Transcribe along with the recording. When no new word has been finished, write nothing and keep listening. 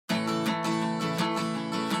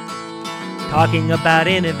Talking about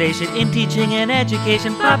innovation in teaching and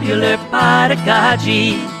education, popular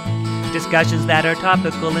pedagogy. Discussions that are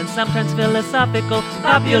topical and sometimes philosophical,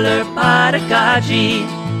 popular pedagogy.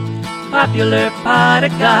 Popular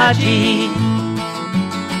pedagogy.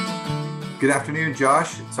 Good afternoon,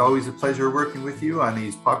 Josh. It's always a pleasure working with you on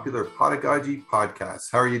these popular pedagogy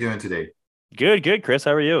podcasts. How are you doing today? Good, Chris.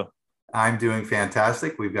 How are you? I'm doing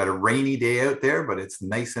fantastic. We've got a rainy day out there, but it's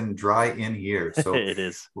nice and dry in here. So it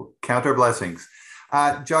is. We'll count our blessings.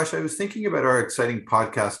 Josh, I was thinking about our exciting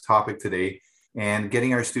podcast topic today and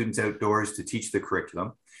getting our students outdoors to teach the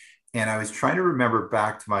curriculum. And I was trying to remember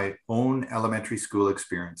back to my own elementary school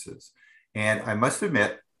experiences. And I must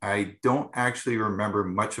admit, I don't actually remember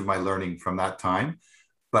much of my learning from that time,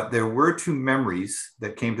 but there were two memories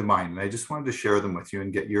that came to mind. And I just wanted to share them with you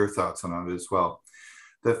and get your thoughts on it as well.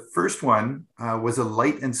 The first one was a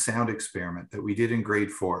light and sound experiment that we did in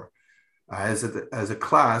grade 4. As a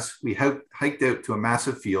class, we hiked out to a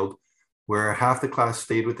massive field where half the class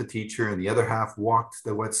stayed with the teacher and the other half walked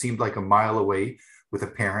what seemed like a mile away with a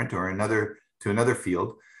parent or to another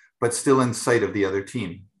field, but still in sight of the other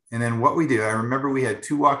team. And then what we did, I remember we had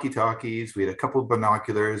 2 walkie-talkies, we had a couple of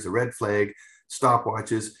binoculars, a red flag,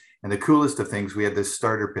 stopwatches, and the coolest of things, we had this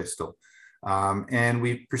starter pistol. And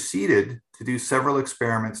we proceeded to do several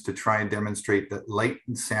experiments to try and demonstrate that light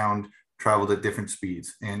and sound traveled at different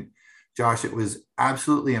speeds. And Josh, it was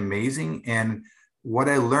absolutely amazing. And what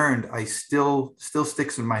I learned, I still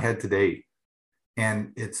sticks in my head today.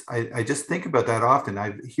 And I just think about that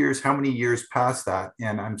often. Here's how many years past that,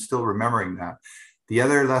 and I'm still remembering that. The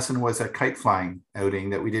other lesson was a kite flying outing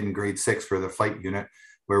that we did in grade 6 for the flight unit,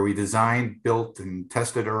 where we designed, built, and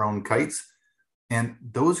tested our own kites. And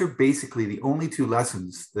those are basically the only 2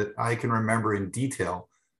 lessons that I can remember in detail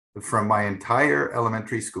from my entire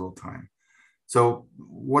elementary school time. So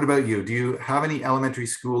what about you? Do you have any elementary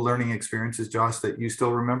school learning experiences, Josh, that you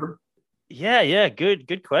still remember? Yeah.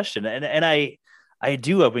 Good question. And I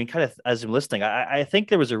do. I've been kind of, as I'm listening, I think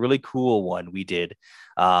there was a really cool one we did.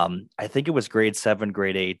 I think it was grade 7,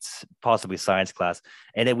 grade 8, possibly science class.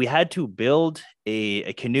 And we had to build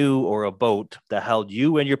a canoe or a boat that held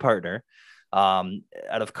you and your partner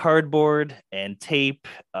out of cardboard and tape,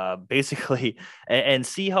 basically, and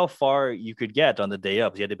see how far you could get on the day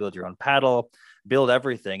up. You had to build your own paddle, build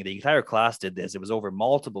everything. The entire class did this. It was over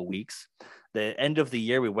multiple weeks. The end of the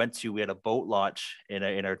year we had a boat launch in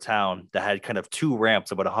our town that had kind of 2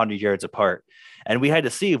 ramps about 100 yards apart. And we had to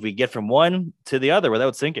see if we get from one to the other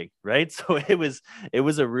without sinking. Right. So it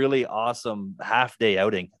was a really awesome half-day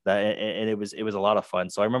outing and it was a lot of fun.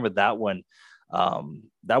 So I remember that one.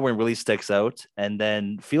 That one really sticks out. And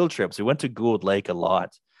then field trips. We went to Gould Lake a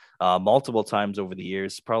lot, multiple times over the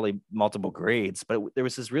years, probably multiple grades. But there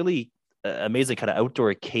was this really amazing kind of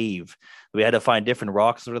outdoor cave. We had to find different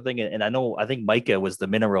rocks sort of thing. And I think mica was the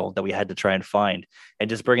mineral that we had to try and find. And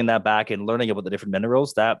just bringing that back and learning about the different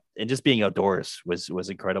minerals and just being outdoors was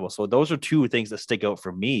incredible. So those are 2 things that stick out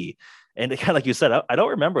for me. And kind of like you said, I don't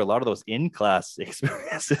remember a lot of those in-class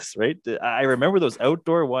experiences, right? I remember those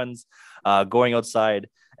outdoor ones, going outside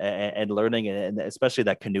and learning, and especially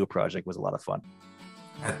that canoe project was a lot of fun.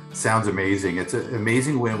 That sounds amazing. It's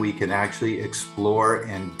amazing when we can actually explore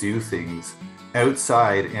and do things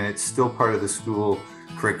outside and it's still part of the school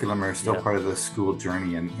curriculum or still part of the school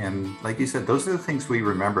journey. And like you said, those are the things we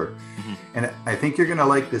remember. Mm-hmm. And I think you're going to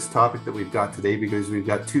like this topic that we've got today because we've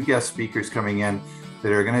got 2 guest speakers coming in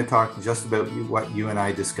that are going to talk just about what you and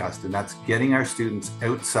I discussed. And that's getting our students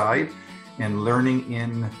outside and learning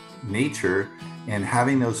in nature and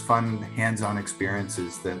having those fun hands-on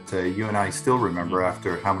experiences that you and I still remember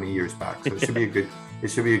after how many years back. So it should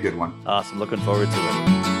be a good one. Awesome. Looking forward to it.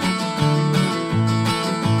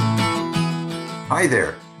 Hi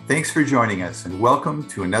there. Thanks for joining us and welcome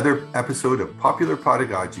to another episode of Popular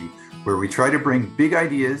Pedagogy, where we try to bring big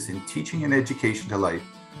ideas in teaching and education to life.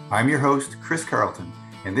 I'm your host, Chris Carlton,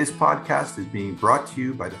 and this podcast is being brought to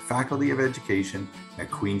you by the Faculty of Education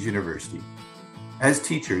at Queen's University. As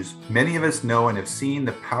teachers, many of us know and have seen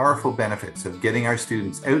the powerful benefits of getting our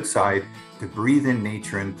students outside to breathe in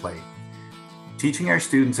nature and play. Teaching our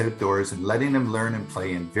students outdoors and letting them learn and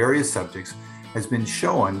play in various subjects has been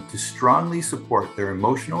shown to strongly support their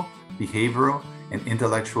emotional, behavioral, and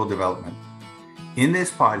intellectual development. In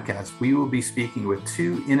this podcast, we will be speaking with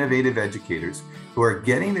 2 innovative educators who are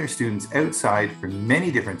getting their students outside for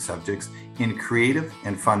many different subjects in creative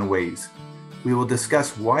and fun ways. We will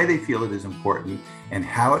discuss why they feel it is important and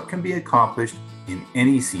how it can be accomplished in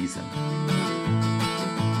any season.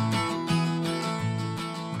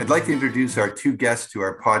 I'd like to introduce our 2 guests to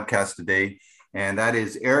our podcast today, and that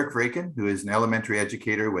is Eric Vreeken, who is an elementary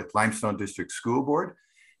educator with Limestone District School Board,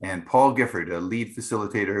 and Paul Gifford, a lead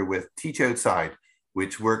facilitator with Teach Outside,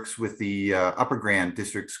 which works with the Upper Grand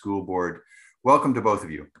District School Board. Welcome to both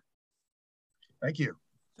of you. Thank you.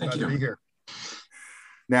 Thank Glad you. to be here.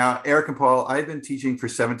 Now, Eric and Paul, I've been teaching for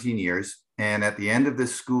 17 years, and at the end of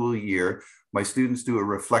this school year, my students do a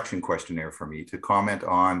reflection questionnaire for me to comment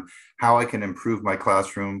on how I can improve my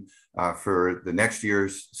classroom for the next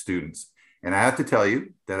year's students. And I have to tell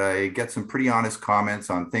you that I get some pretty honest comments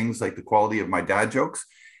on things like the quality of my dad jokes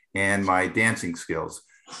and my dancing skills.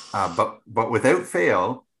 But without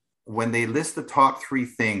fail, when they list the top 3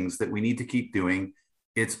 things that we need to keep doing,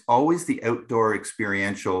 it's always the outdoor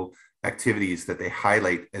experiential activities that they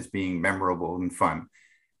highlight as being memorable and fun.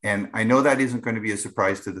 And I know that isn't going to be a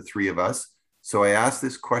surprise to the 3 of us. So I asked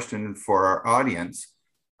this question for our audience,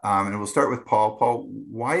 and we'll start with Paul. Paul,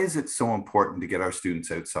 why is it so important to get our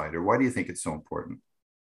students outside, or why do you think it's so important?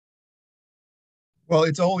 Well,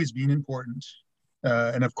 it's always been important.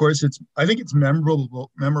 And of course, I think it's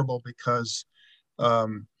memorable because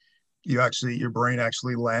your brain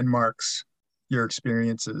actually landmarks your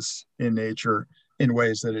experiences in nature in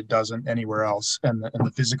ways that it doesn't anywhere else, and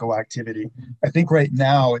the physical activity. I think right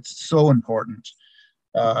now it's so important,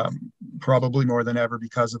 probably more than ever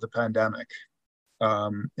because of the pandemic,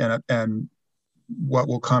 and what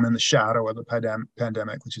will come in the shadow of the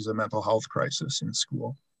pandemic, which is a mental health crisis in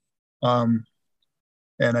school. And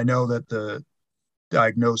I know that the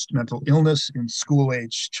diagnosed mental illness in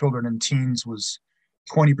school-age children and teens was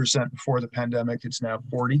 20% before the pandemic. It's now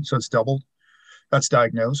 40, so it's doubled. That's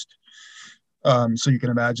diagnosed. So you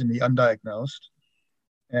can imagine the undiagnosed.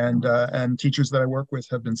 And teachers that I work with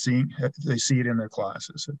have been they see it in their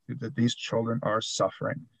classes, that these children are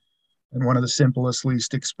suffering. And one of the simplest,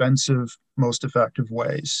 least expensive, most effective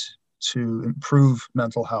ways to improve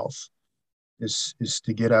mental health is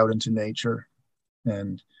to get out into nature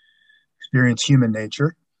and experience human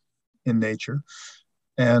nature in nature.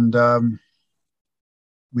 And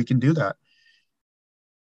we can do that.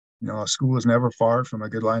 A school is never far from a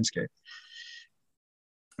good landscape.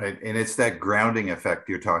 Right. And it's that grounding effect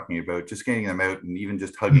you're talking about, just getting them out, and even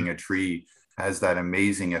just hugging a tree has that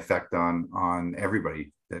amazing effect on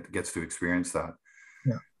everybody that gets to experience that.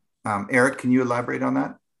 Yeah. Eric, can you elaborate on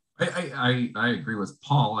that? I agree with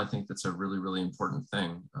Paul. I think that's a really, really important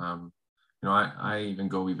thing. I even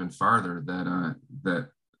go even farther that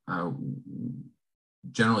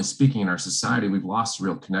generally speaking in our society, we've lost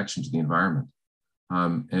real connection to the environment.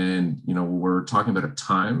 We're talking about a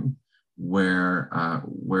time where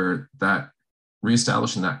that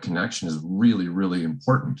reestablishing that connection is really, really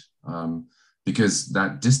important, because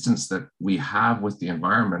that distance that we have with the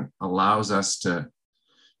environment allows us to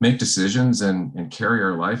make decisions and carry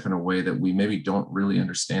our life in a way that we maybe don't really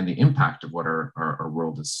understand the impact of what our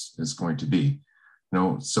world is going to be.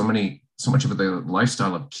 So much of the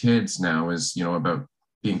lifestyle of kids now is, about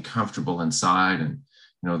being comfortable inside, and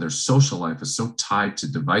their social life is so tied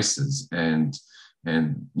to devices and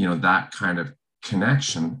that kind of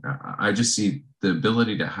connection. I just see the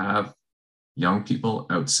ability to have young people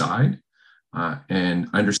outside and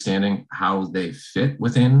understanding how they fit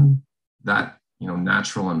within that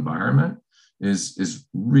natural environment is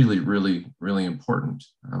really, really, really important.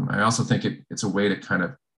 I also think it's a way to kind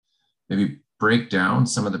of maybe break down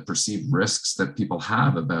some of the perceived risks that people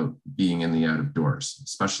have about being in the out of doors,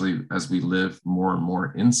 especially as we live more and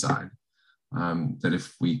more inside. That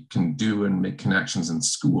if we can do and make connections in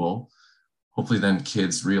school, hopefully then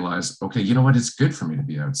kids realize, okay, you know what, it's good for me to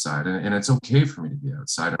be outside, and it's okay for me to be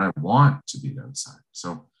outside, and I want to be outside.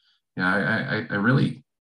 So yeah,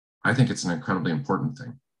 I think it's an incredibly important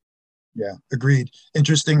thing. Yeah, agreed.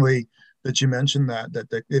 Interestingly, that you mentioned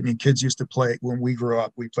that kids used to play, when we grew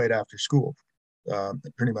up, we played after school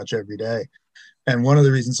pretty much every day. And one of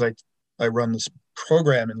the reasons I run this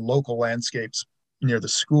program in local landscapes near the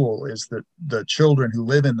school is that the children who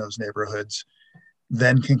live in those neighborhoods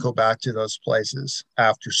then can go back to those places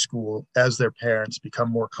after school as their parents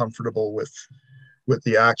become more comfortable with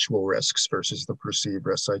the actual risks versus the perceived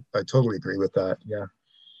risks. I totally agree with that. Yeah.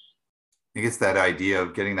 I guess that idea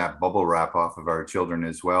of getting that bubble wrap off of our children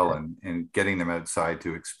as well, and getting them outside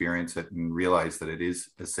to experience it and realize that it is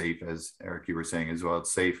as safe as Eric, you were saying as well,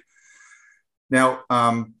 it's safe. Now,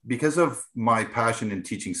 because of my passion in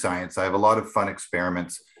teaching science, I have a lot of fun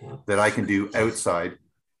experiments that I can do outside,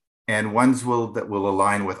 and ones that will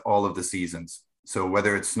align with all of the seasons. So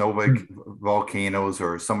whether it's snow volcanoes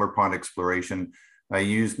or summer pond exploration, I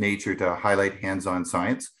use nature to highlight hands-on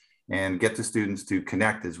science and get the students to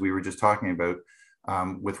connect, as we were just talking about,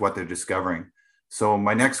 with what they're discovering. So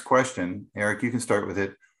my next question, Eric, you can start with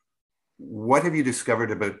it. what have you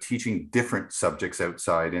discovered about teaching different subjects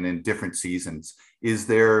outside and in different seasons? Is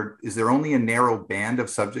there only a narrow band of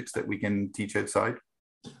subjects that we can teach outside?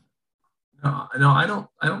 No, I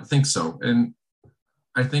don't think so. And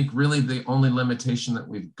I think really the only limitation that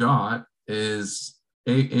we've got is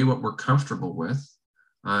A, what we're comfortable with,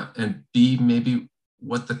 and B, maybe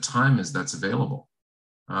what the time is that's available.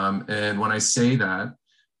 And when I say that,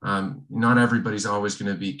 not everybody's always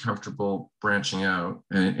going to be comfortable branching out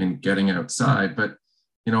and getting outside. But,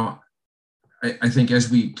 I think as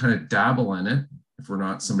we kind of dabble in it, if we're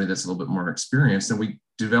not somebody that's a little bit more experienced, then we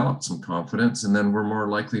develop some confidence, and then we're more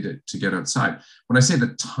likely to get outside. When I say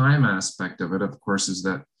the time aspect of it, of course, is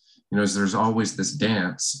that, there's always this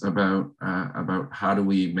dance about how do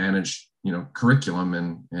we manage, curriculum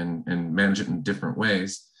and manage it in different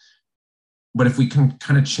ways. But if we can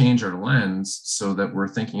kind of change our lens so that we're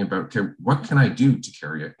thinking about, okay, what can I do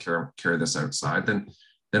to carry this outside? Then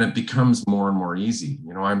it becomes more and more easy.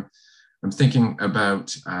 I'm thinking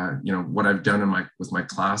about what I've done with my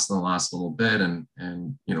class in the last little bit, and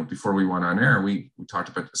before we went on air, we talked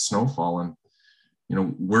about the snowfall, and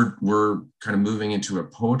we're kind of moving into a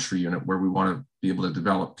poetry unit where we want to be able to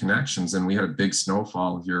develop connections. And we had a big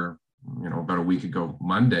snowfall here, about a week ago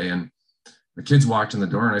Monday, and the kids walked in the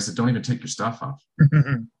door and I said, don't even take your stuff off.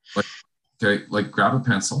 Like grab a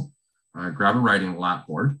pencil, grab a writing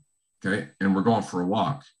lapboard, okay, and we're going for a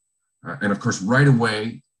walk. And of course, right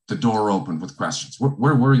away, the door opened with questions.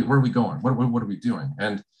 Where are we going? What are we doing?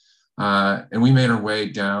 And we made our way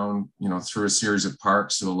down, through a series of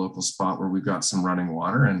parks to a local spot where we've got some running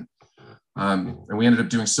water. And we ended up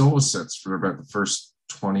doing solo sits for about the first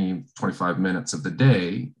 20, 25 minutes of the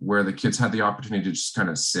day, where the kids had the opportunity to just kind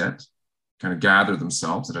of sit, kind of gather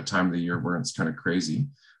themselves at a time of the year where it's kind of crazy,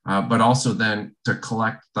 but also then to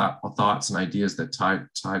collect thoughts and ideas that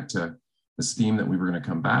tied to this theme that we were going to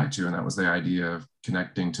come back to. And that was the idea of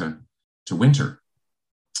connecting to winter.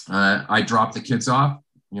 I dropped the kids off,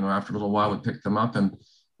 after a little while we picked them up, and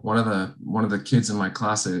one of the kids in my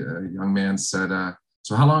class, a young man, said,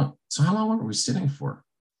 so how long were we sitting for?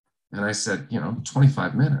 And I said,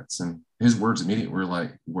 25 minutes. And his words immediately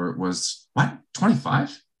was what,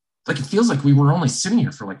 25? Like, it feels like we were only sitting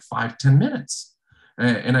here for like 5-10 minutes.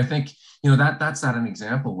 And I think, that's an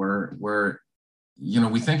example where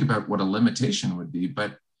we think about what a limitation would be,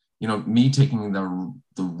 but, me taking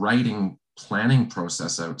the writing planning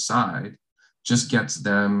process outside just gets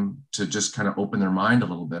them to just kind of open their mind a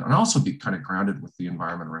little bit, and also be kind of grounded with the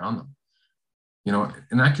environment around them.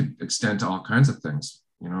 And that could extend to all kinds of things,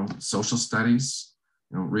 social studies.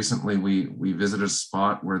 Recently we visited a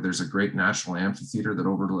spot where there's a great natural amphitheater that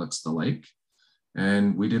overlooks the lake.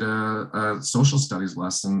 And we did a social studies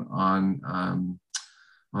lesson on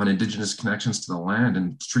Indigenous connections to the land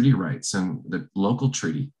and treaty rights and the local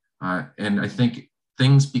treaty. And I think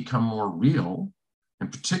things become more real, in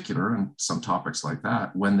particular, and some topics like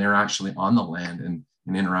that, when they're actually on the land and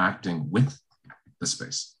interacting with the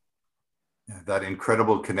space. Yeah, that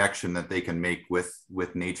incredible connection that they can make with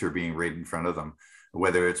nature being right in front of them,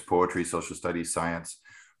 whether it's poetry, social studies, science.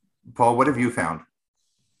 Paul, what have you found?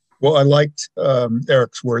 Well, I liked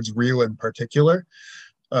Eric's words, real in particular,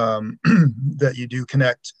 that you do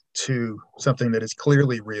connect to something that is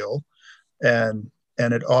clearly real, and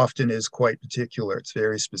it often is quite particular. It's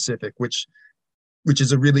very specific, which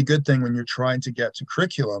is a really good thing when you're trying to get to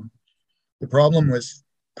curriculum. The problem with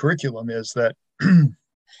curriculum is that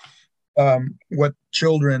what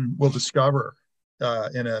children will discover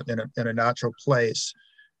in a natural place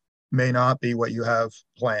may not be what you have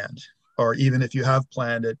planned, or even if you have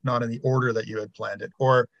planned it, not in the order that you had planned it.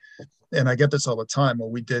 And I get this all the time. Well,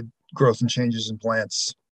 we did growth and changes in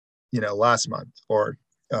plants, last month, or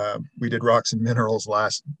we did rocks and minerals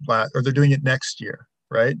last, or they're doing it next year,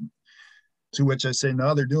 right? To which I say,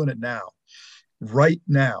 no, they're doing it now, right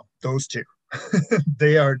now. Those two,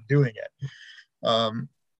 they are doing it.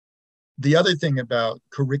 The other thing about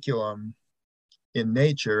curriculum in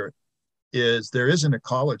nature is there is an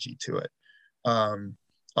ecology to it.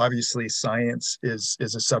 Obviously, science is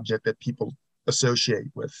a subject that people associate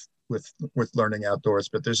with learning outdoors,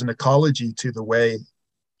 but there's an ecology to the way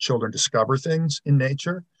children discover things in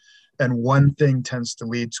nature, and one thing tends to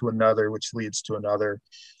lead to another, which leads to another,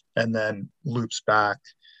 and then loops back.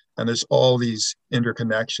 And there's all these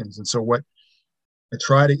interconnections. And so what I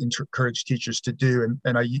try to encourage teachers to do,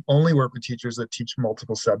 and I only work with teachers that teach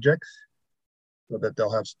multiple subjects, so that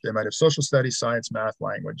they might have social studies, science, math,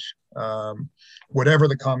 language, whatever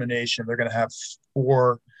the combination. They're going to have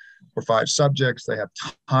 4 or 5 subjects. They have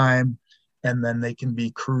time, and then they can be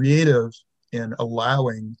creative in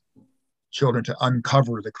allowing children to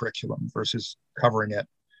uncover the curriculum versus covering it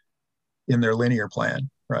in their linear plan,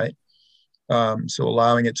 right? So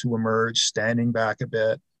allowing it to emerge, standing back a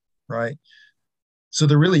bit, right? So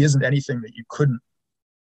there really isn't anything that you couldn't,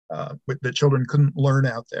 that children couldn't learn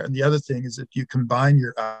out there. And the other thing is if you combine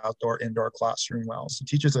your outdoor, indoor classroom well, so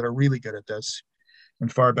teachers that are really good at this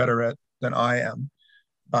and far better at than I am,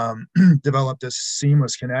 develop this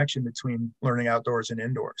seamless connection between learning outdoors and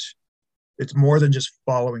indoors. It's more than just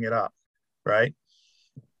following it up, right?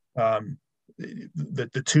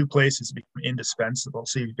 The two places become indispensable.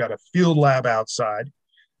 So you've got a field lab outside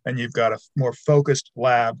and you've got a more focused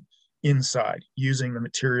lab inside using the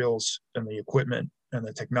materials and the equipment and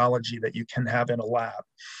the technology that you can have in a lab.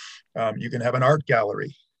 You can have an art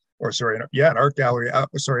gallery, an art gallery,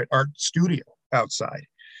 an art studio outside.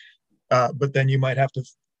 But then you might have to,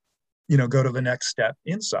 go to the next step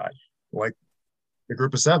inside, like the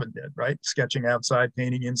group of 7 did, right? Sketching outside,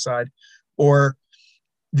 painting inside, or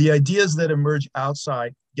the ideas that emerge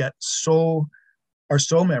outside are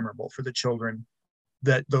so memorable for the children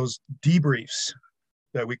that those debriefs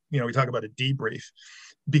that we talk about a debrief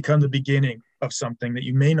become the beginning of something that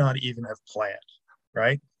you may not even have planned,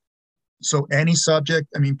 right? So any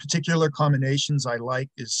subject, particular combinations I like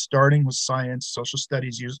is starting with science. Social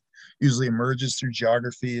studies usually emerges through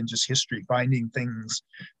geography and just history, finding things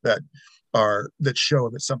that show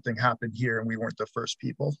that something happened here and we weren't the first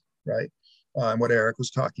people, right? And what Eric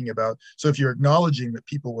was talking about. So if you're acknowledging that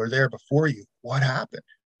people were there before you, what happened?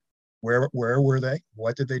 Where were they?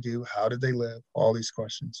 What did they do? How did they live? All these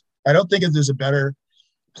questions. I don't think if there's a better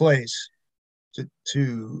place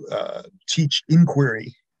to teach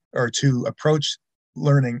inquiry or to approach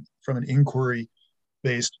learning from an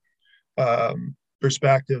inquiry-based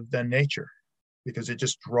perspective than nature, because it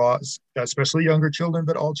just draws, especially younger children,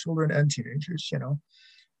 but all children and teenagers,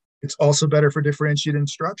 It's also better for differentiated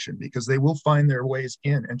instruction because they will find their ways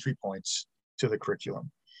in, entry points to the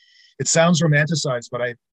curriculum. It sounds romanticized, but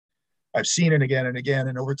I've seen it again and again.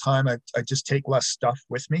 And over time, I just take less stuff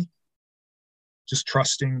with me, just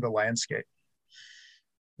trusting the landscape.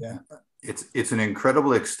 Yeah. It's an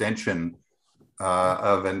incredible extension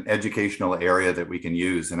of an educational area that we can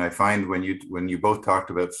use. And I find when you both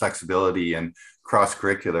talked about flexibility and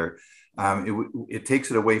cross-curricular, it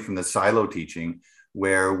takes it away from the silo teaching,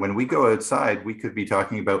 where when we go outside, we could be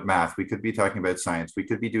talking about math, we could be talking about science, we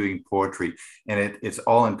could be doing poetry, and it's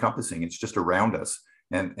all encompassing. It's just around us,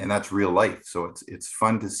 and that's real life. So it's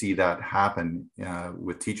fun to see that happen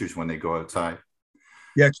with teachers when they go outside.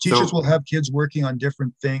 Yeah, teachers will have kids working on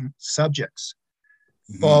different subjects,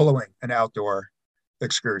 following an outdoor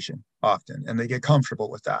excursion often, and they get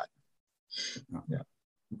comfortable with that. Yeah,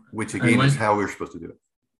 which again is how we're supposed to do it.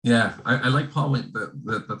 Yeah, I like, Paul,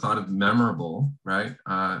 the thought of memorable, right?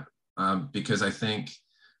 Because I think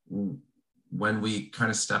when we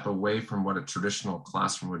kind of step away from what a traditional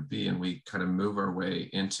classroom would be and we kind of move our way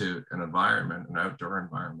into an outdoor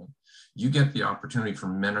environment, you get the opportunity for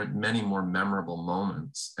many more memorable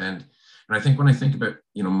moments. And I think when I think about,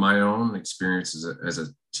 my own experience as a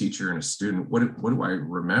teacher and a student, what do I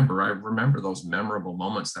remember? I remember those memorable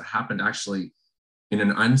moments that happened actually in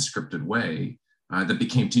an unscripted way that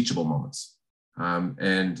became teachable moments.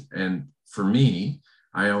 And for me,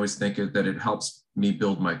 I always think that it helps me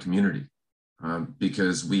build my community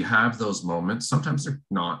because we have those moments. Sometimes they're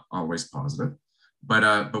not always positive,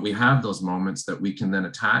 but we have those moments that we can then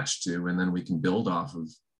attach to, and then we can build off of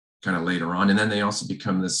kind of later on. And then they also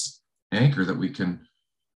become this anchor that we can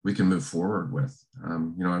move forward with.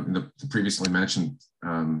 The previously mentioned,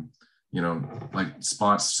 like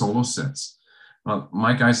Spot's solo sets.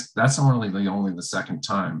 My guys, that's only the second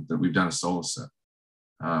time that we've done a solo set.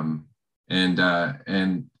 And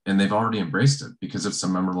they've already embraced it because of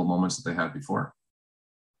some memorable moments that they had before.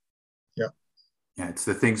 Yeah, it's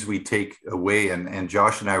the things we take away. And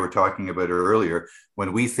Josh and I were talking about it earlier.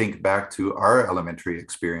 When we think back to our elementary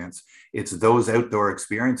experience, it's those outdoor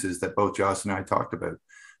experiences that both Josh and I talked about,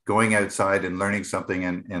 going outside and learning something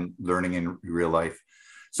and learning in real life.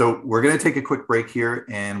 So we're going to take a quick break here,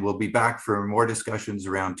 and we'll be back for more discussions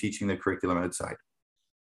around teaching the curriculum outside.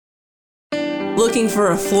 Looking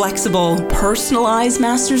for a flexible, personalized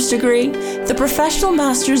master's degree? The Professional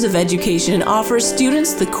Masters of Education offers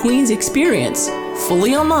students the Queen's experience,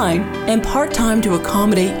 fully online and part-time to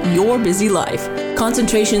accommodate your busy life.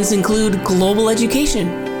 Concentrations include global education,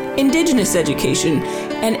 Indigenous education,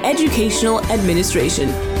 and educational administration.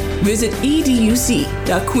 Visit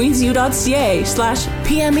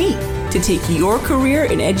educ.queensu.ca/PME to take your career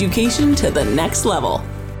in education to the next level.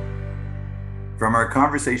 From our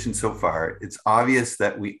conversation so far, it's obvious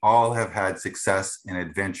that we all have had success and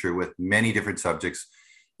adventure with many different subjects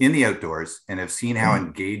in the outdoors and have seen how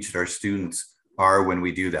engaged our students are when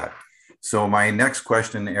we do that. So my next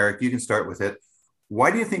question, Eric, you can start with it.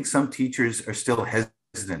 Why do you think some teachers are still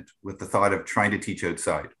hesitant with the thought of trying to teach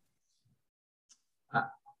outside?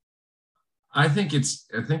 I think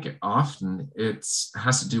often it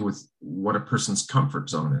has to do with what a person's comfort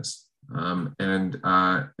zone is, and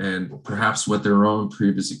perhaps what their own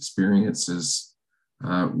previous experiences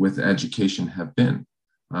with education have been.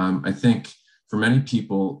 I think for many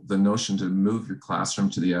people, the notion to move your classroom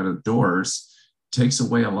to the outdoors takes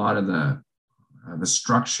away a lot of the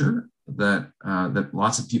structure that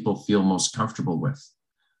lots of people feel most comfortable with.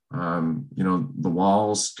 The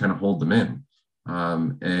walls kind of hold them in.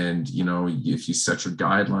 And if you set your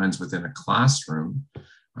guidelines within a classroom,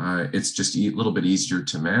 it's just a little bit easier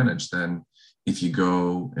to manage than if you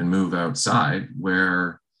go and move outside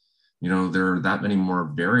where, there are that many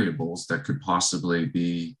more variables that could possibly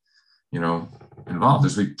be, involved.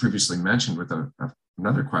 As we previously mentioned with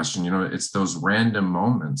another question, it's those random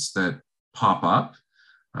moments that pop up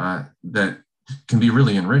that can be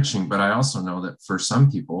really enriching. But I also know that for some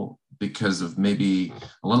people, because of maybe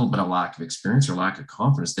a little bit of lack of experience or lack of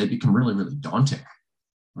confidence, they become really, really daunting.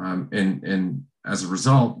 And as a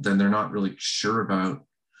result, then they're not really sure about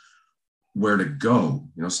where to go.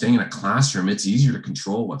 Staying in a classroom, it's easier to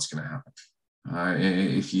control what's going to happen.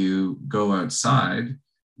 If you go outside,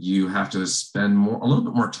 you have to spend a little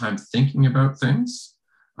bit more time thinking about things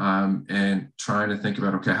and trying to think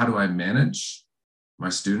about, okay, how do I manage my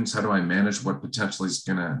students? How do I manage what potentially is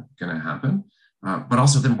going to happen? But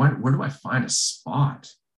also then where do I find a spot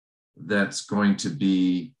that's going to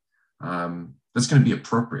be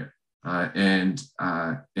appropriate? And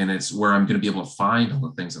it's where I'm going to be able to find all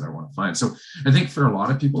the things that I want to find. So I think for a lot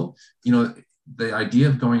of people, the idea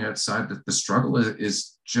of going outside, the struggle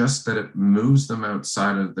is just that it moves them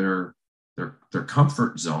outside of their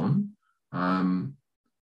comfort zone. And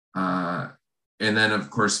then of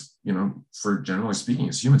course, for generally speaking,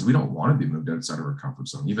 as humans, we don't want to be moved outside of our comfort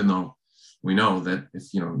zone, even though we know that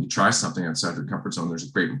if you try something outside your comfort zone, there's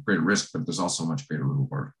a greater risk, but there's also a much greater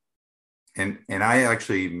reward. And I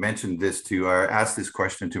actually mentioned this asked this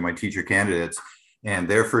question to my teacher candidates, and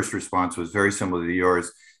their first response was very similar to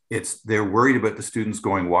yours. They're worried about the students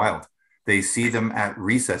going wild. They see them at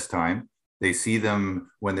recess time. They see them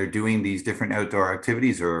when they're doing these different outdoor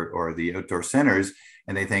activities or the outdoor centers,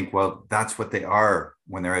 and they think, well, that's what they are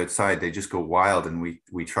when they're outside. They just go wild. And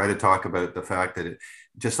we try to talk about the fact that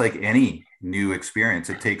just like any new experience,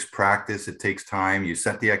 it takes practice, it takes time. You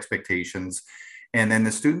set the expectations, and then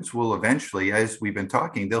the students will eventually, as we've been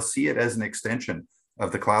talking, they'll see it as an extension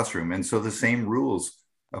of the classroom. And so the same rules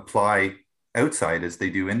apply outside as they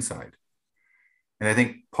do inside. And I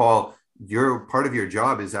think, Paul, part of your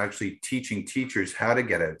job is actually teaching teachers how to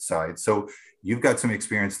get outside. So you've got some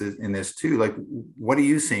experience in this too. Like, what are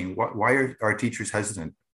you seeing? Why are our teachers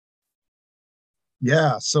hesitant?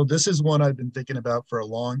 Yeah, so this is one I've been thinking about for a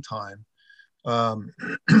long time.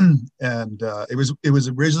 And it was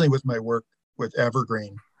originally with my work with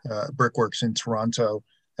Evergreen Brickworks in Toronto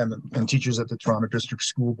and teachers at the Toronto District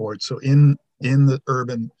School Board. So in the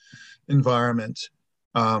urban environment,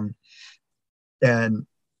 and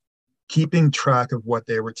keeping track of what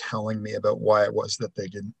they were telling me about why it was that they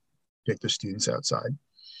didn't take their students outside.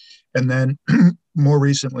 And then more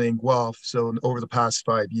recently in Guelph, so over the past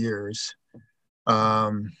 5 years,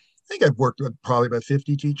 I think I've worked with probably about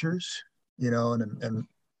 50 teachers, and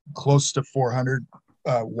close to 400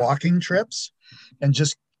 walking trips, and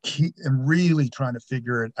just really trying to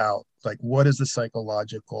figure it out. Like, what is the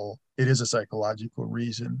psychological? It is a psychological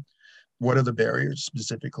reason. What are the barriers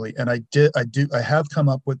specifically? And I have come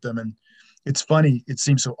up with them. And it's funny, it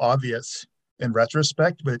seems so obvious in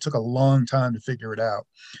retrospect, but it took a long time to figure it out.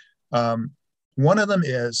 One of them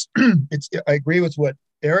is, I agree with what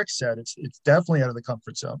Eric said. It's definitely out of the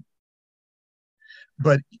comfort zone.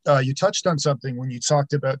 But you touched on something when you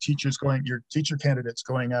talked about your teacher candidates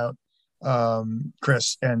going out,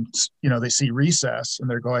 Chris, and they see recess and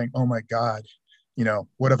they're going, oh my God,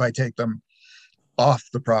 what if I take them off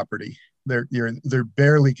the property? They're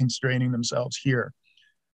barely constraining themselves here.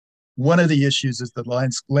 One of the issues is that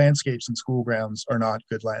landscapes and school grounds are not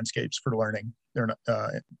good landscapes for learning. They're not.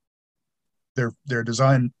 They're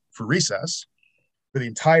designed for recess for the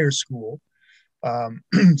entire school.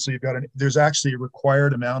 So there's actually a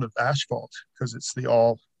required amount of asphalt because it's the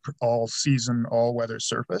all season, all weather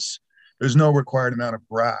surface. There's no required amount of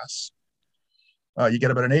grass. You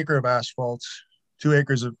get about an acre of asphalt, 2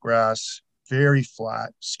 acres of grass, very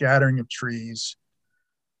flat, scattering of trees,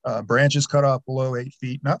 branches cut off below 8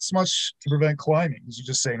 feet, not so much to prevent climbing, because you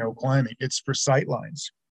just say no climbing. It's for sight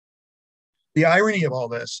lines. The irony of all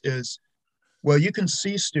this is, well, you can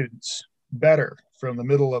see students better from the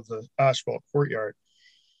middle of the asphalt courtyard.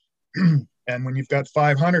 And when you've got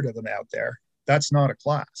 500 of them out there, that's not a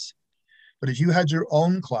class. But if you had your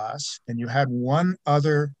own class and you had one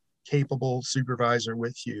other capable supervisor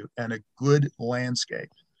with you and a good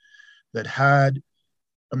landscape that had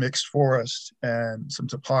a mixed forest and some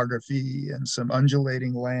topography and some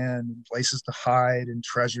undulating land, and places to hide and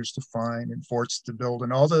treasures to find and forts to build,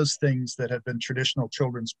 and all those things that have been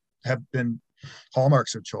have been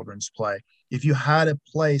hallmarks of children's play. If you had a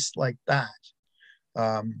place like that,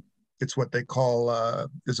 it's what they call,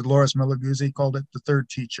 is it Loris Milaguzzi called it, the third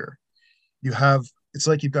teacher. It's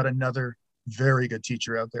like you've got another very good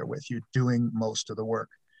teacher out there with you doing most of the work.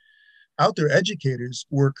 Out there, educators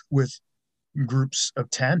work with groups of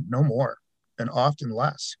 10, no more, and often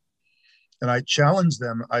less. And I challenge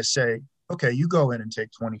them. I say, okay, you go in and take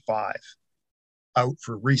 25 out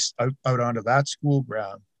onto that school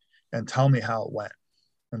ground and tell me how it went.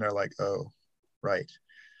 And they're like, oh, right.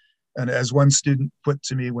 And as one student put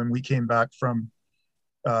to me when we came back from,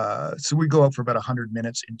 so we go out for about 100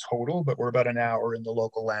 minutes in total, but we're about an hour in the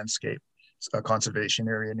local landscape, a conservation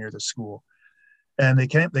area near the school. And they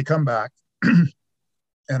come back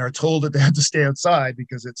and are told that they have to stay outside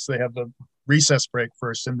because they have the recess break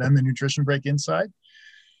first and then the nutrition break inside.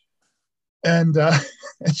 And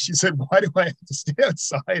she said, why do I have to stay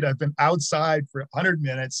outside? I've been outside for 100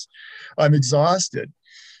 minutes. I'm exhausted.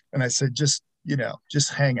 And I said, just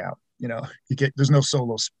hang out. There's no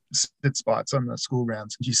solo sit spots on the school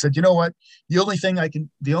grounds. And she said, you know what? The only thing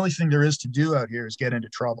there is to do out here is get into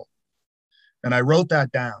trouble. And I wrote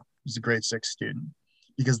that down as a grade 6 student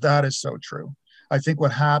because that is so true. I think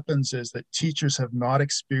what happens is that teachers have not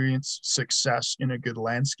experienced success in a good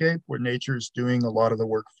landscape where nature is doing a lot of the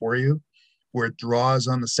work for you, where it draws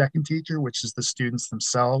on the second teacher, which is the students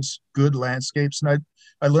themselves, good landscapes. And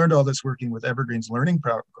I learned all this working with Evergreen's learning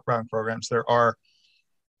programs. There are,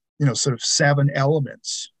 sort of 7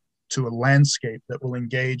 elements to a landscape that will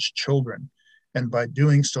engage children. And by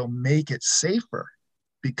doing so, make it safer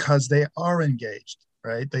because they are engaged.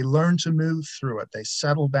 Right? They learn to move through it. They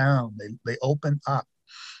settle down. They open up.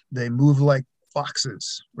 They move like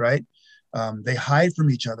foxes, right? They hide from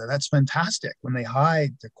each other. That's fantastic. When they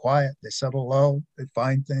hide, they're quiet. They settle low. They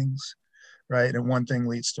find things, right? And one thing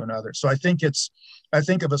leads to another. So I think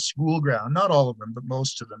of a school ground, not all of them, but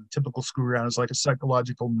most of them. Typical school ground is like a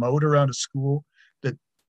psychological moat around a school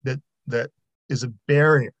that is a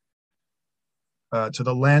barrier to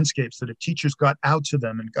the landscapes that if teachers got out to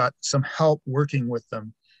them and got some help working with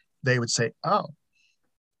them, they would say, oh,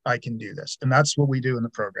 I can do this. And that's what we do in the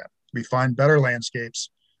program. We find better landscapes,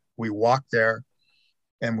 we walk there,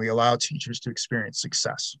 and we allow teachers to experience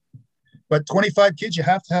success. But 25 kids, you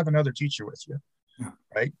have to have another teacher with you,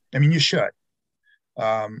 right? I mean, you should.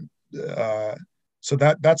 So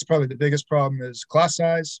that's probably the biggest problem is class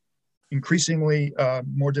size. Increasingly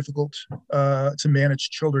more difficult to manage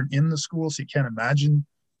children in the school. So you can't imagine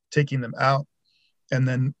taking them out, and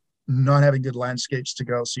then not having good landscapes to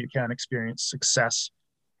go. So you can't experience success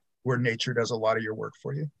where nature does a lot of your work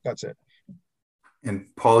for you. That's it. And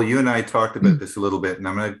Paul, you and I talked about this a little bit, and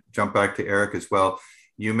I'm going to jump back to Eric as well.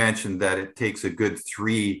 You mentioned that it takes a good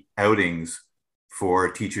 3 outings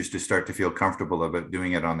for teachers to start to feel comfortable about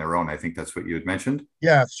doing it on their own. I think that's what you had mentioned.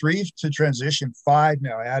 Yeah, 3 to transition, 5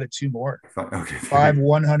 now. I added 2 more. Okay. 5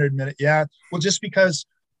 100-minute. Yeah. Well, just because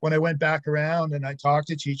when I went back around and I talked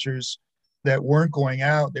to teachers that weren't going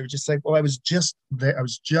out, they were just like, well, I was just there. I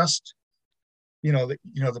was just, the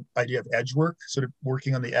idea of edge work, sort of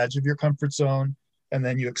working on the edge of your comfort zone, and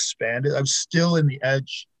then you expand it. I was still in the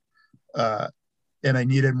edge, and I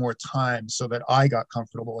needed more time so that I got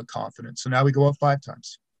comfortable and confident. So now we go out 5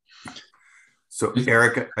 times. So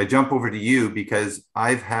Eric, I jump over to you because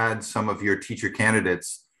I've had some of your teacher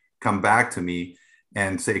candidates come back to me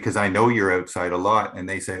and say, because I know you're outside a lot, and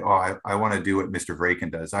they say, oh, I want to do what Mr.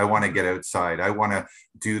 Vreeken does. I want to get outside. I want to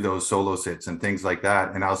do those solo sits and things like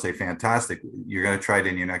that. And I'll say, fantastic. You're going to try it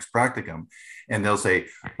in your next practicum. And they'll say,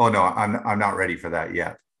 oh no, I'm not ready for that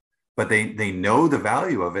yet. But they know the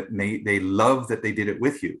value of it, and they love that they did it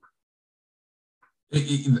with you.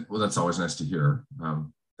 Well, that's always nice to hear.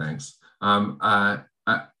 Thanks. I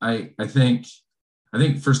think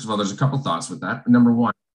first of all, there's a couple thoughts with that. Number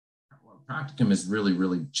one, practicum is really,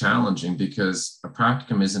 really challenging because a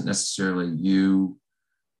practicum isn't necessarily you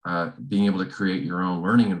being able to create your own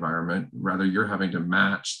learning environment. Rather, you're having to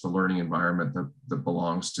match the learning environment that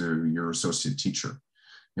belongs to your associate teacher.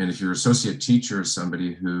 And if your associate teacher is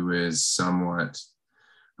somebody who is somewhat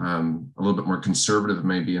a little bit more conservative,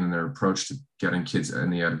 maybe in their approach to getting kids in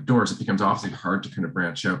the outdoors, it becomes awfully hard to kind of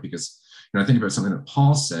branch out because, I think about something that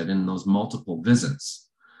Paul said in those multiple visits.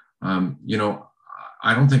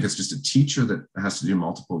 I don't think it's just a teacher that has to do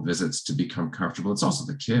multiple visits to become comfortable. It's also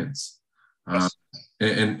the kids. And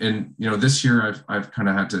this year I've kind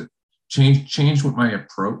of had to change what my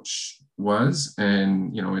approach was.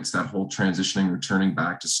 And, it's that whole transitioning, returning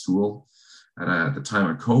back to school at the time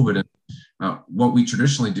of COVID. And what we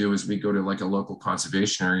traditionally do is we go to like a local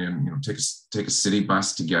conservation area and, take a city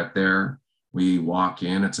bus to get there. We walk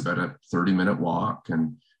in, it's about a 30-minute walk.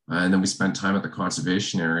 And then we spend time at the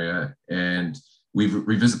conservation area, and we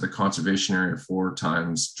revisit the conservation area 4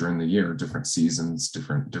 times during the year, different seasons,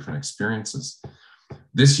 different experiences.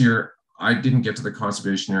 This year, I didn't get to the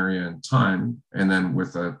conservation area in time. And then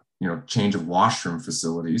with a, change of washroom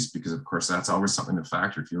facilities, because of course that's always something to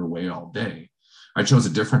factor if you're away all day, I chose a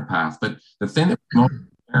different path. But the thing that was most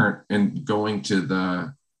apparent in going to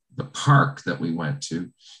the park that we went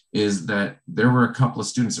to is that there were a couple of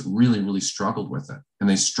students that really, really struggled with it. And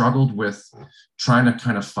they struggled with trying to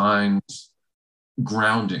kind of find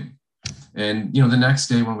grounding. And, the next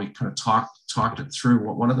day when we kind of talked it through,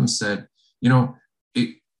 what one of them said,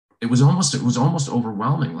 it was almost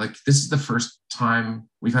overwhelming. Like, this is the first time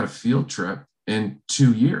we've had a field trip in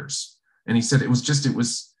 2 years. And he said, I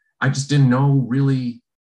just didn't know I really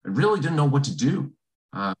didn't know what to do.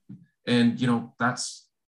 And then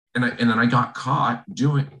I got caught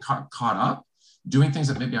up doing things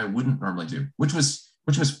that maybe I wouldn't normally do, which was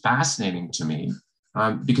fascinating to me,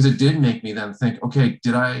 because it did make me then think, okay,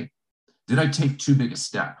 did I take too big a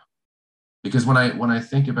step? Because when I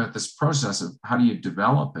think about this process of how do you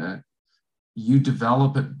develop it, you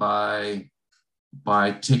develop it by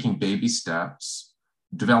taking baby steps,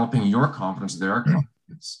 developing your confidence, their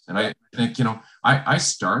confidence. And I think, I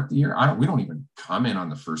start the year, we don't even come in on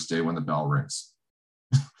the first day when the bell rings.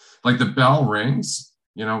 Like, the bell rings,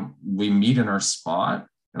 we meet in our spot,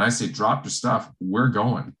 and I say, drop your stuff, we're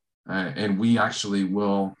going. And we actually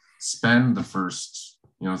will spend the first,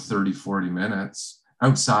 30, 40 minutes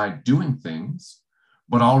outside doing things,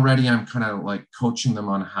 but already I'm kind of like coaching them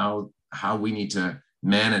on how we need to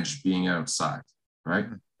manage being outside, right?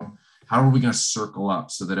 How are we going to circle up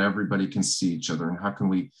so that everybody can see each other? And how can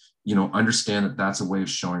we, understand that that's a way of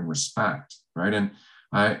showing respect, right? And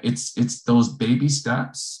it's those baby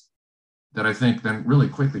steps that I think then really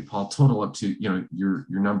quickly, Paul, total up to, your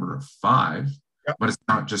number of 5, Yep. But it's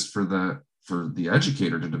not just for the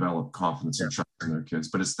educator to develop confidence and trust in their kids,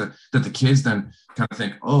 but it's that the kids then kind of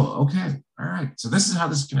think, oh, okay, all right, so this is how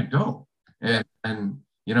this is going to go. And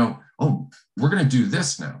oh, we're going to do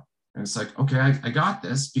this now. And it's like, okay, I got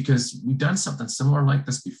this because we've done something similar like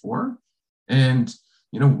this before. And,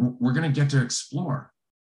 we're going to get to explore.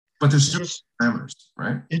 But there's just parameters,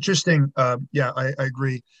 right? Interesting. Yeah, I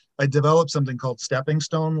agree. I developed something called stepping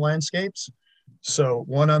stone landscapes. So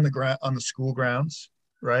one on the school grounds,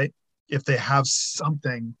 right? If they have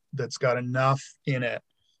something that's got enough in it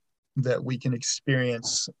that we can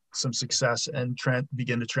experience some success and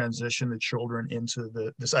begin to transition the children into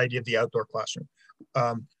this idea of the outdoor classroom.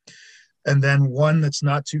 And then one that's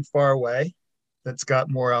not too far away, that's got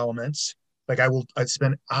more elements. Like I'd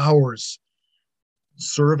spend hours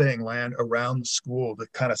surveying land around the school to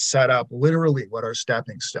kind of set up literally what are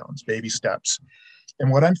stepping stones, baby steps.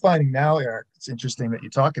 And what I'm finding now, Eric, it's interesting that you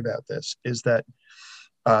talk about this, is that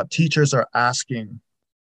teachers are asking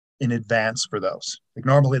in advance for those. Like,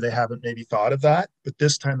 normally they haven't maybe thought of that, but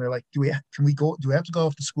this time they're like, do we have to go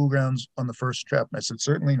off the school grounds on the first trip? And I said,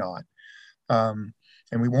 certainly not.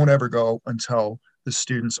 And we won't ever go until the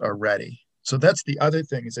students are ready. So that's the other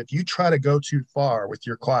thing, is if you try to go too far with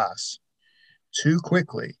your class too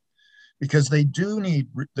quickly, because they do need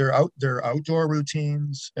their outdoor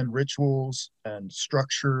routines and rituals and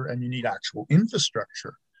structure, and you need actual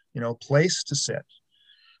infrastructure, place to sit,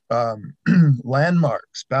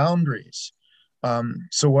 landmarks, boundaries.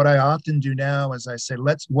 So what I often do now is I say,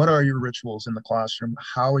 what are your rituals in the classroom?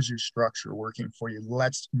 How is your structure working for you?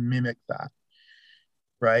 Let's mimic that,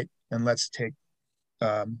 right? And let's take,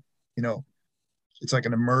 it's like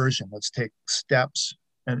an immersion. Let's take steps.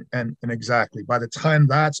 And exactly, by the time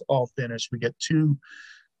that's all finished, we get 2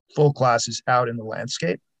 full classes out in the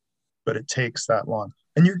landscape, but it takes that long.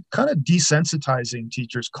 And you're kind of desensitizing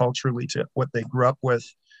teachers culturally to what they grew up with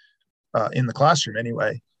in the classroom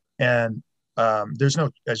anyway. And I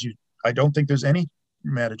don't think there's any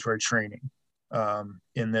mandatory training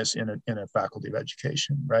in a faculty of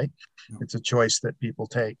education, right? It's a choice that people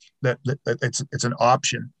take, that it's an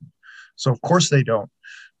option. So of course they don't.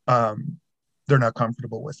 They're not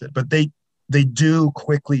comfortable with it, but they do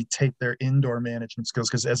quickly take their indoor management skills.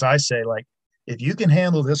 Because as I say, like, if you can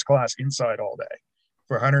handle this class inside all day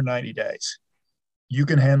for 190 days, you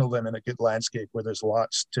can handle them in a good landscape where there's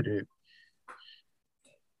lots to do,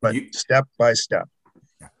 but step by step.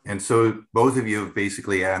 And so both of you have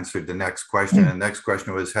basically answered the next question. And the next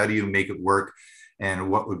question was, how do you make it work? And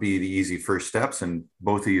what would be the easy first steps? And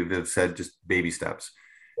both of you have said just baby steps.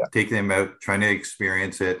 Yeah. Taking them out, trying to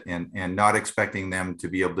experience it, and not expecting them to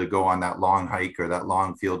be able to go on that long hike or that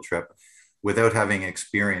long field trip without having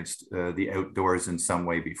experienced the outdoors in some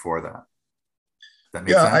way before that. That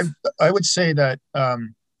makes sense? I would say that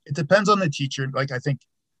it depends on the teacher. Like, I think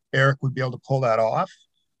Eric would be able to pull that off,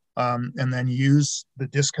 and then use the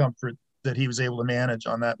discomfort that he was able to manage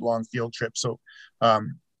on that long field trip. So,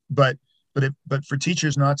 but for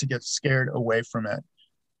teachers not to get scared away from it,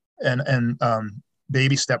 and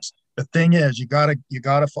baby steps. The thing is, you gotta.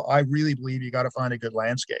 I really believe you gotta find a good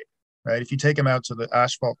landscape, right? If you take them out to the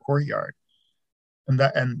asphalt courtyard,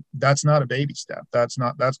 and that's not a baby step. That's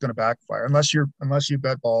going to backfire unless you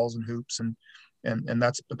bet balls and hoops and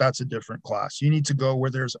that's a different class. You need to go where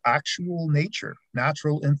there's actual nature,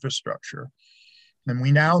 natural infrastructure, and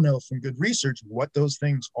we now know from good research what those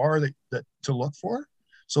things are that to look for.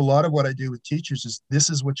 So a lot of what I do with teachers is this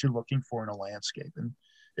is what you're looking for in a landscape, and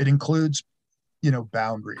it includes,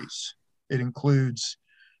 boundaries. It includes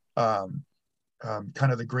kind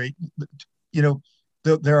of the great,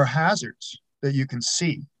 there are hazards that you can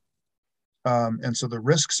see. And so the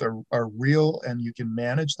risks are real and you can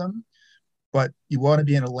manage them, but you want to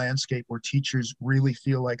be in a landscape where teachers really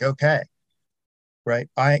feel like, okay, right,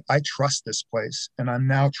 I trust this place and I'm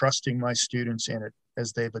now trusting my students in it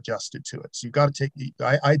as they've adjusted to it. So you've got to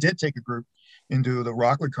I did take a group into the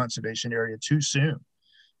Rockwood Conservation Area too soon,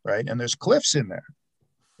 right? And there's cliffs in there,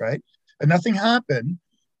 right? And nothing happened,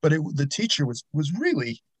 but the teacher was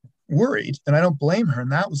really worried, and I don't blame her.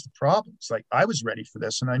 And that was the problem. It's like, I was ready for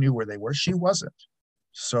this and I knew where they were. She wasn't.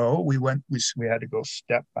 So we had to go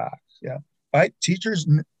step back. Yeah. Teachers,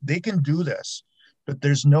 they can do this, but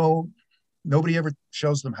there's nobody ever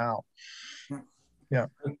shows them how. Yeah.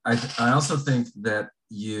 I also think that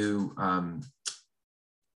you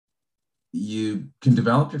can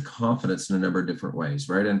develop your confidence in a number of different ways,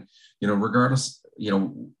 right? And, regardless,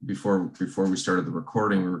 before we started the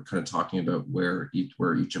recording, we were kind of talking about where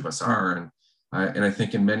each of us are. And I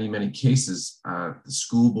think in many, many cases, the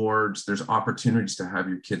school boards, there's opportunities to have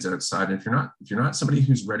your kids outside. And if you're not somebody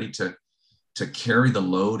who's ready to carry the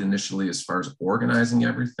load initially, as far as organizing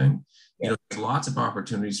everything, there's lots of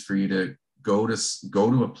opportunities for you to go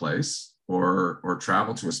to a place or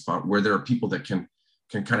travel to a spot where there are people that can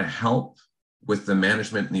kind of help with the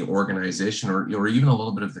management and the organization, or even a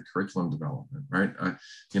little bit of the curriculum development, right?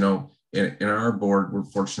 In our board, we're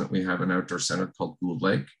fortunate we have an outdoor center called Gould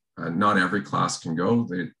Lake. Not every class can go.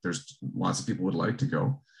 There's lots of people would like to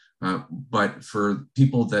go. But for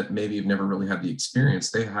people that maybe have never really had the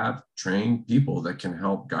experience, they have trained people that can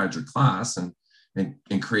help guide your class and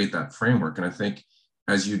create that framework. And I think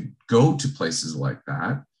as you go to places like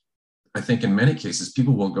that, I think in many cases,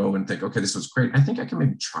 people will go and think, okay, this was great. I think I can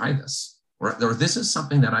maybe try this, or this is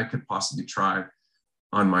something that I could possibly try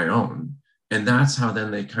on my own. And that's how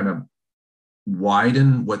then they kind of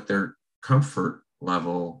widen what their comfort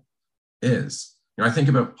level is. I think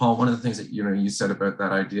about, Paul, one of the things that, you said about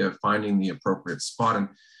that idea of finding the appropriate spot. And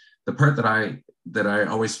the part that I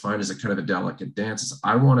always find is a kind of a delicate dance is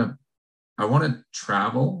I want to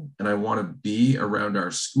travel and I want to be around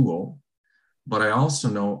our school, but I also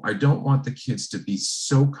know I don't want the kids to be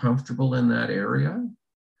so comfortable in that area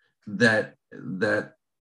that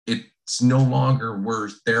it's no longer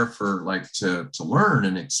we're there for to learn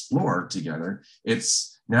and explore together.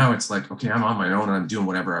 It's like, okay, I'm on my own and I'm doing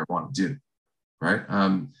whatever I want to do. Right.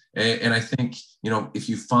 And I think, if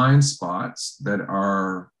you find spots that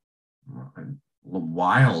are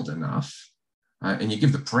wild enough and you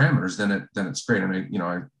give the parameters, then it's great. And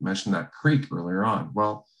I mentioned that creek earlier on.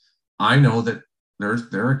 Well, I know that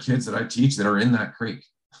there are kids that I teach that are in that creek.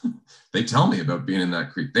 They tell me about being in that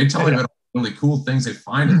creek. They tell me about really cool things they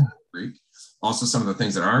find in that creek. Also, some of the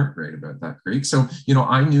things that aren't great about that creek. So,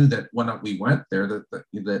 I knew that when we went there,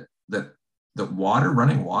 that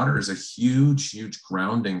running water is a huge, huge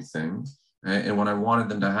grounding thing. And when I wanted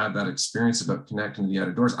them to have that experience about connecting to the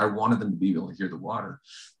outdoors, I wanted them to be able to hear the water.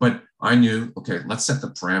 But I knew, okay, let's set the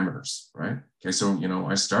parameters, right? Okay, so,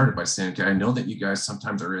 I started by saying, okay, I know that you guys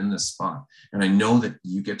sometimes are in this spot, and I know that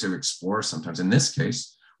you get to explore sometimes. In this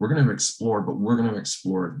case, we're going to explore, but we're going to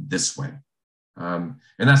explore this way. And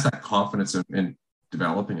that's that confidence in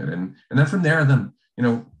developing it. And then from there,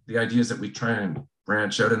 the idea is that we try and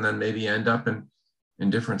branch out and then maybe end up in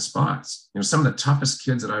different spots. Some of the toughest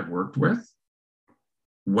kids that I've worked with,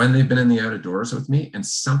 when they've been in the outdoors with me and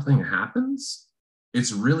something happens,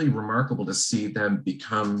 it's really remarkable to see them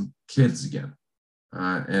become kids again.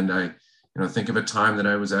 And think of a time that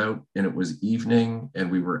I was out and it was evening and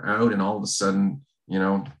we were out and all of a sudden,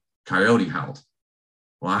 coyote howled.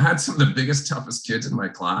 Well, I had some of the biggest, toughest kids in my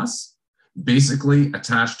class basically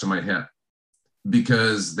attached to my hip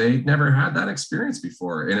because they'd never had that experience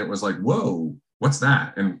before. And it was like, whoa, what's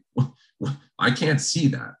that? And I can't see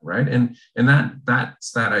that, right? And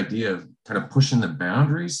that's that idea of kind of pushing the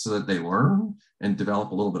boundaries so that they learn and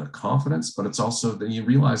develop a little bit of confidence. But it's also that you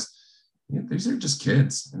realize these are just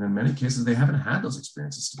kids. And in many cases, they haven't had those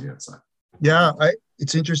experiences to be outside. Yeah,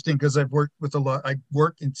 it's interesting because I've worked with I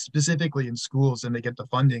work specifically in schools and they get the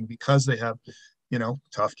funding because they have,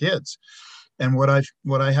 tough kids. And what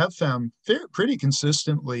I have found pretty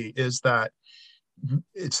consistently is that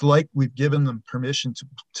it's like we've given them permission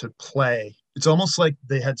to play. It's almost like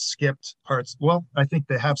they had skipped parts. Well, I think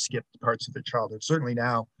they have skipped parts of their childhood. Certainly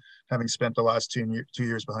now, having spent the last 2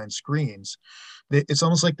 years behind screens, it's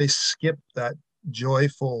almost like they skipped that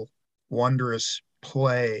joyful, wondrous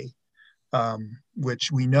play,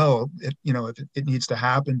 which we know if it needs to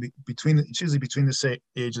happen it's usually between the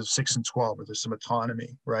age of 6 and 12, where there's some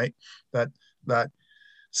autonomy, right? That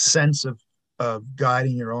sense of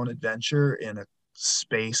guiding your own adventure in a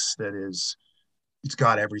space it's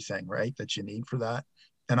got everything, right, that you need for that.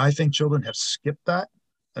 And I think children have skipped that,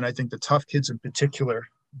 and I think the tough kids in particular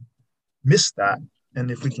miss that.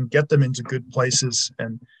 And if we can get them into good places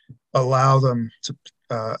and allow them to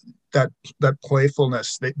that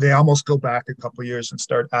playfulness, they almost go back a couple of years and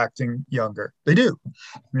start acting younger. They do.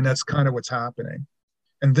 I mean, that's kind of what's happening.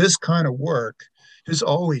 And this kind of work has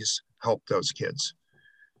always helped those kids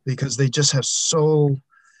because they just have so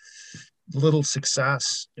little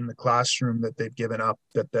success in the classroom that they've given up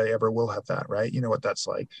that they ever will have that, right? You know what that's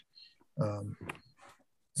like.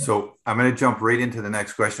 So I'm going to jump right into the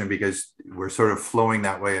next question because we're sort of flowing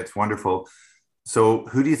that way. It's wonderful. So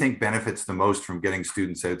who do you think benefits the most from getting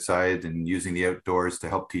students outside and using the outdoors to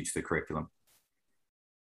help teach the curriculum?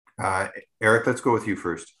 Eric, let's go with you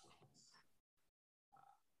first.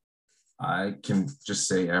 I can just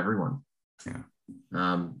say everyone. Yeah.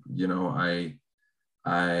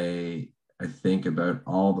 I think about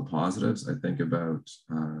all the positives. I think about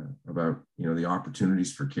the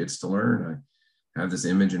opportunities for kids to learn. I have this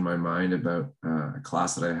image in my mind about a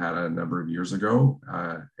class that I had a number of years ago,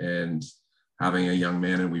 and having a young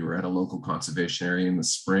man, and we were at a local conservation area in the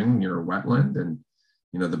spring near a wetland, and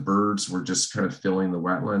the birds were just kind of filling the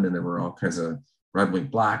wetland, and there were all kinds of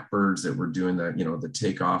red-winged blackbirds that were doing the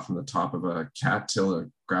takeoff from the top of a cattail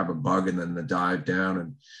to grab a bug and then the dive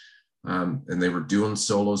down, and they were doing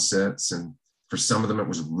solo sits, and for some of them it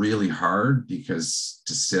was really hard because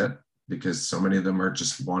so many of them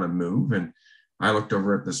just want to move. And I looked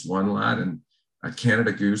over at this one lad, and a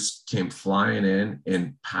Canada goose came flying in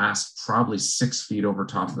and passed probably 6 feet over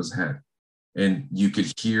top of his head. And you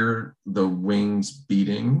could hear the wings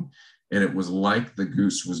beating, and it was like the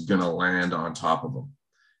goose was going to land on top of him.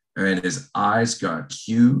 And his eyes got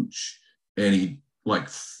huge, and he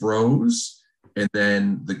froze. And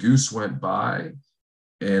then the goose went by.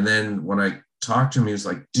 And then when I talked to him, he was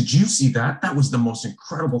like, "Did you see that? That was the most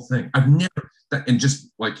incredible thing. I've never," and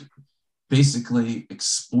just basically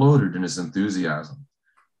exploded in his enthusiasm.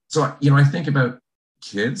 So, I think about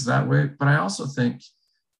kids that way, but I also think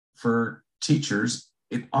for teachers,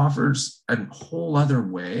 it offers a whole other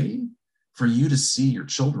way for you to see your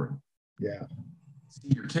children. Yeah.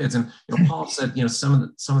 See your kids. And, Paul said, some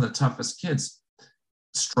of the toughest kids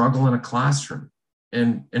struggle in a classroom,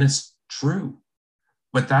 and it's true,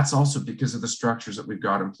 but that's also because of the structures that we've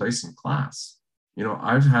got in place in class.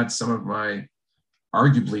 I've had some of my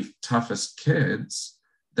arguably toughest kids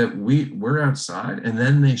that we're outside, and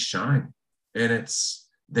then they shine, and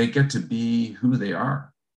they get to be who they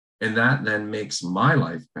are, and that then makes my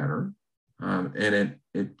life better, and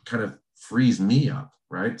it kind of frees me up,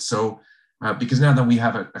 right? So because now that we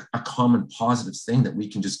have a common positive thing that we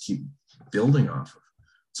can just keep building off of.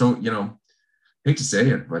 So hate to say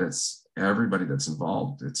it, but it's everybody that's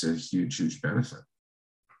involved. It's a huge benefit.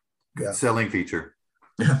 Good selling feature.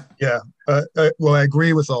 Yeah. Well, I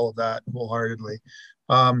agree with all of that wholeheartedly.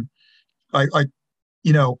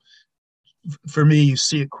 For me, you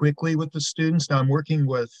see it quickly with the students. Now I'm working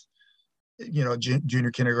with,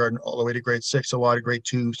 junior kindergarten all the way to grade 6, a lot of grade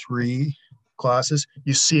 2, 3 classes.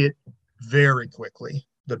 You see it very quickly,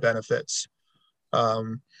 the benefits.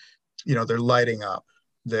 They're lighting up,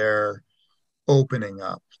 they're opening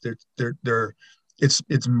up,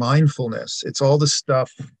 it's mindfulness. It's all the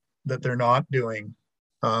stuff that they're not doing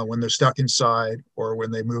when they're stuck inside or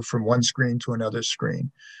when they move from one screen to another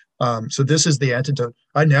screen. So this is the antidote.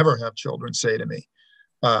 I never have children say to me,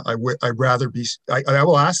 I will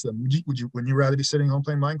ask them, wouldn't you rather be sitting home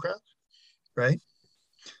playing Minecraft? right?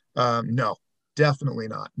 No, definitely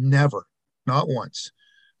not. Never, not once.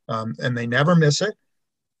 And they never miss it.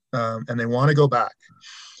 And they want to go back.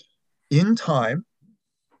 In time,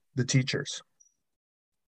 the teachers,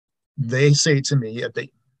 they say to me at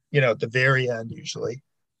the very end, usually,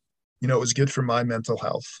 it was good for my mental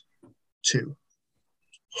health too.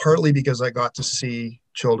 Partly because I got to see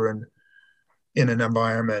children in an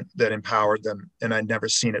environment that empowered them, and I'd never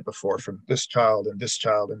seen it before from this child and this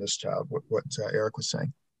child and this child, what Eric was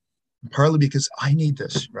saying. And partly because I need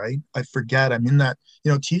this, right? I forget I'm in that,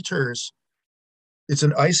 teachers, it's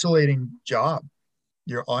an isolating job.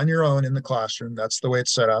 You're on your own in the classroom. That's the way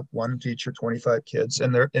it's set up. One teacher, 25 kids.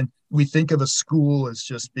 And we think of a school as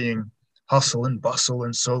just being hustle and bustle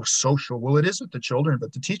and so social. Well, it is with the children,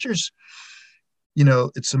 but the teachers,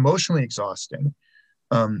 it's emotionally exhausting.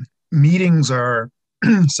 Meetings are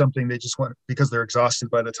something they just want because they're exhausted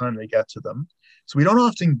by the time they get to them. So we don't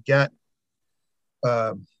often get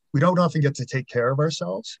to take care of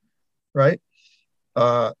ourselves, right?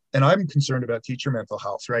 And I'm concerned about teacher mental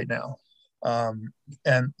health right now.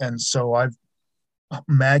 And so I've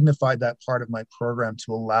magnified that part of my program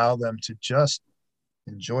to allow them to just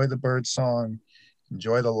enjoy the bird song,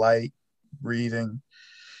 enjoy the light, breathing,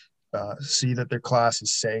 see that their class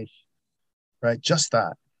is safe, right? Just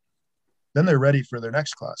that. Then they're ready for their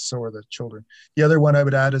next class. So are the children. The other one I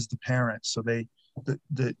would add is the parents. So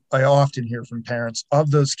I often hear from parents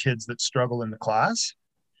of those kids that struggle in the class,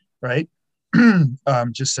 right?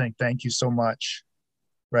 Just saying, thank you so much,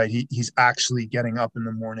 right? He's actually getting up in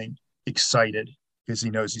the morning excited because he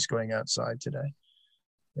knows he's going outside today.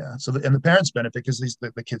 Yeah. So, and the parents benefit because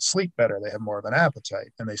the kids sleep better. They have more of an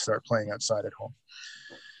appetite and they start playing outside at home.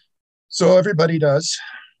 So everybody does.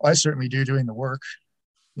 I certainly do doing the work.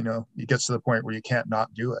 It gets to the point where you can't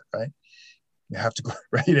not do it, right? You have to go,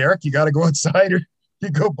 right, Eric? You got to go outside or you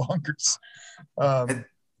go bonkers. I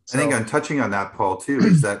think I'm touching on that, Paul, too,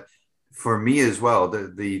 is that for me as well,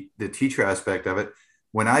 the teacher aspect of it,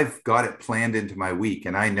 when I've got it planned into my week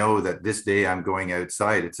and I know that this day I'm going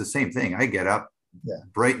outside, it's the same thing. I get up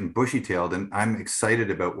bright and bushy-tailed and I'm excited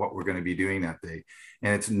about what we're going to be doing that day.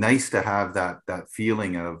 And it's nice to have that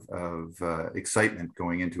feeling of excitement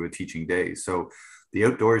going into a teaching day. So the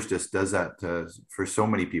outdoors just does that for so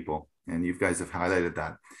many people. And you guys have highlighted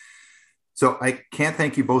that. So I can't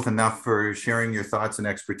thank you both enough for sharing your thoughts and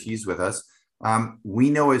expertise with us. We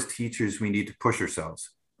know as teachers, we need to push ourselves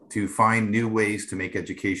to find new ways to make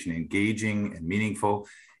education engaging and meaningful.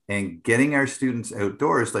 And getting our students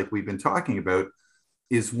outdoors, like we've been talking about,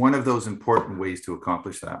 is one of those important ways to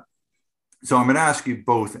accomplish that. So I'm going to ask you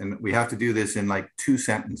both, and we have to do this in like 2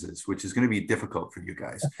 sentences, which is going to be difficult for you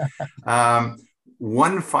guys.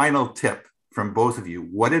 One final tip from both of you.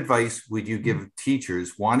 What advice would you give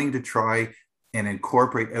teachers wanting to try and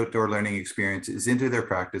incorporate outdoor learning experiences into their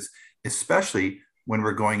practice, especially when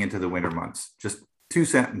we're going into the winter months? Just 2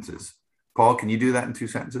 sentences. Paul, can you do that in 2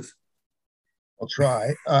 sentences? I'll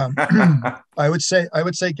try. I would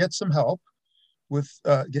say get some help with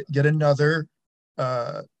get another,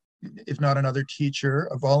 if not another teacher,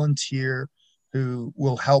 a volunteer who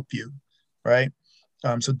will help you, right?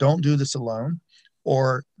 So don't do this alone,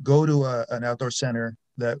 or go to an outdoor center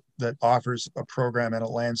that offers a program and a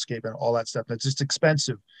landscape and all that stuff. That's just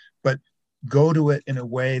expensive, but go to it in a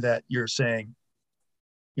way that you're saying,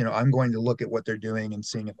 I'm going to look at what they're doing and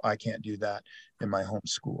seeing if I can't do that in my home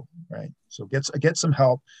school, right? So get some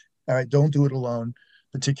help. All right, don't do it alone,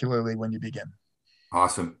 particularly when you begin.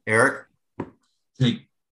 Awesome. Eric? Take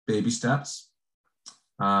baby steps.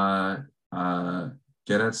 Get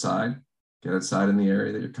outside in the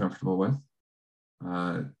area that you're comfortable with.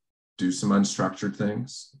 Do some unstructured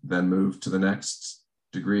things, then move to the next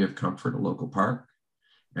degree of comfort, a local park,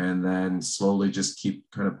 and then slowly just keep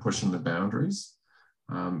kind of pushing the boundaries.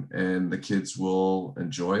 And the kids will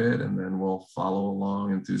enjoy it and then will follow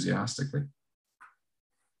along enthusiastically.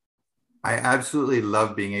 I absolutely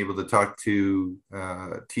love being able to talk to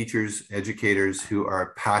teachers, educators who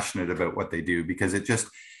are passionate about what they do, because it's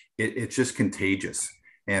just contagious.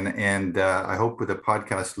 And I hope with the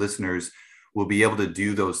podcast listeners will be able to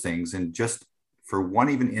do those things and just for one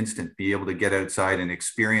even instant be able to get outside and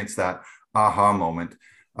experience that aha moment,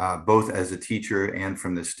 both as a teacher and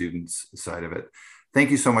from the students' side of it. Thank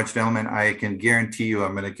you so much, gentlemen. I can guarantee you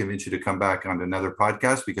I'm going to convince you to come back on another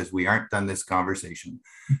podcast because we aren't done this conversation.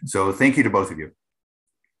 So thank you to both of you.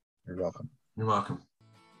 You're welcome. You're welcome.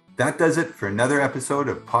 That does it for another episode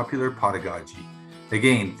of Popular Pedagogy.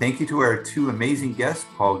 Again, thank you to our 2 amazing guests,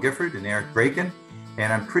 Paul Gifford and Eric Vreeken.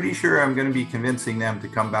 And I'm pretty sure I'm going to be convincing them to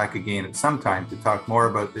come back again at some time to talk more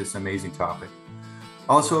about this amazing topic.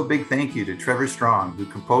 Also, a big thank you to Trevor Strong, who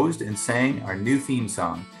composed and sang our new theme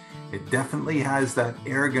song. It definitely has that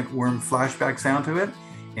arrogant worm flashback sound to it,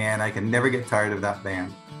 and I can never get tired of that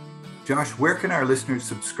band. Josh, where can our listeners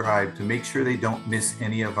subscribe to make sure they don't miss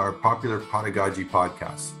any of our popular pedagogy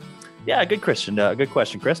podcasts? Yeah, good question. Good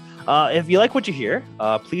question, Chris. If you like what you hear,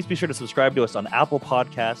 please be sure to subscribe to us on Apple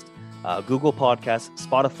Podcast, Google Podcasts,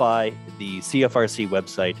 Spotify, the CFRC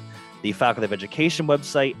website, the Faculty of Education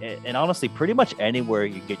website, and honestly, pretty much anywhere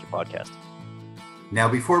you can get your podcast. Now,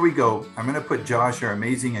 before we go, I'm going to put Josh, our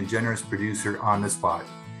amazing and generous producer, on the spot.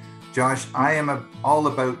 Josh, I am all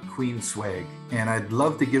about Queen swag, and I'd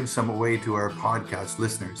love to give some away to our podcast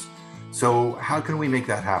listeners. So how can we make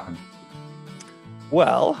that happen?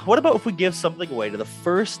 Well, what about if we give something away to the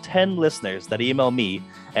first 10 listeners that email me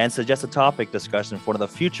and suggest a topic discussion for one of the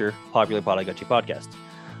future popular pedagogy podcasts?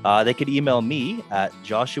 They could email me at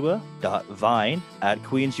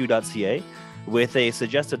joshua.vine@queensu.ca with a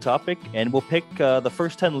suggested topic, and we'll pick the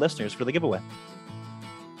first 10 listeners for the giveaway.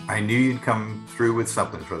 I knew you'd come through with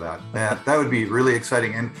something for that. That would be really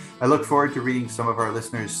exciting. And I look forward to reading some of our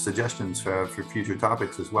listeners' suggestions for future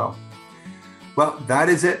topics as well. Well, that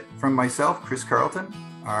is it from myself, Chris Carlton,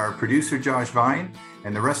 our producer, Josh Vine,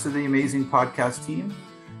 and the rest of the amazing podcast team.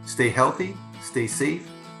 Stay healthy, stay safe,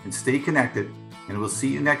 and stay connected. And we'll see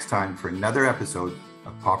you next time for another episode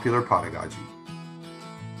of Popular Pedagogy.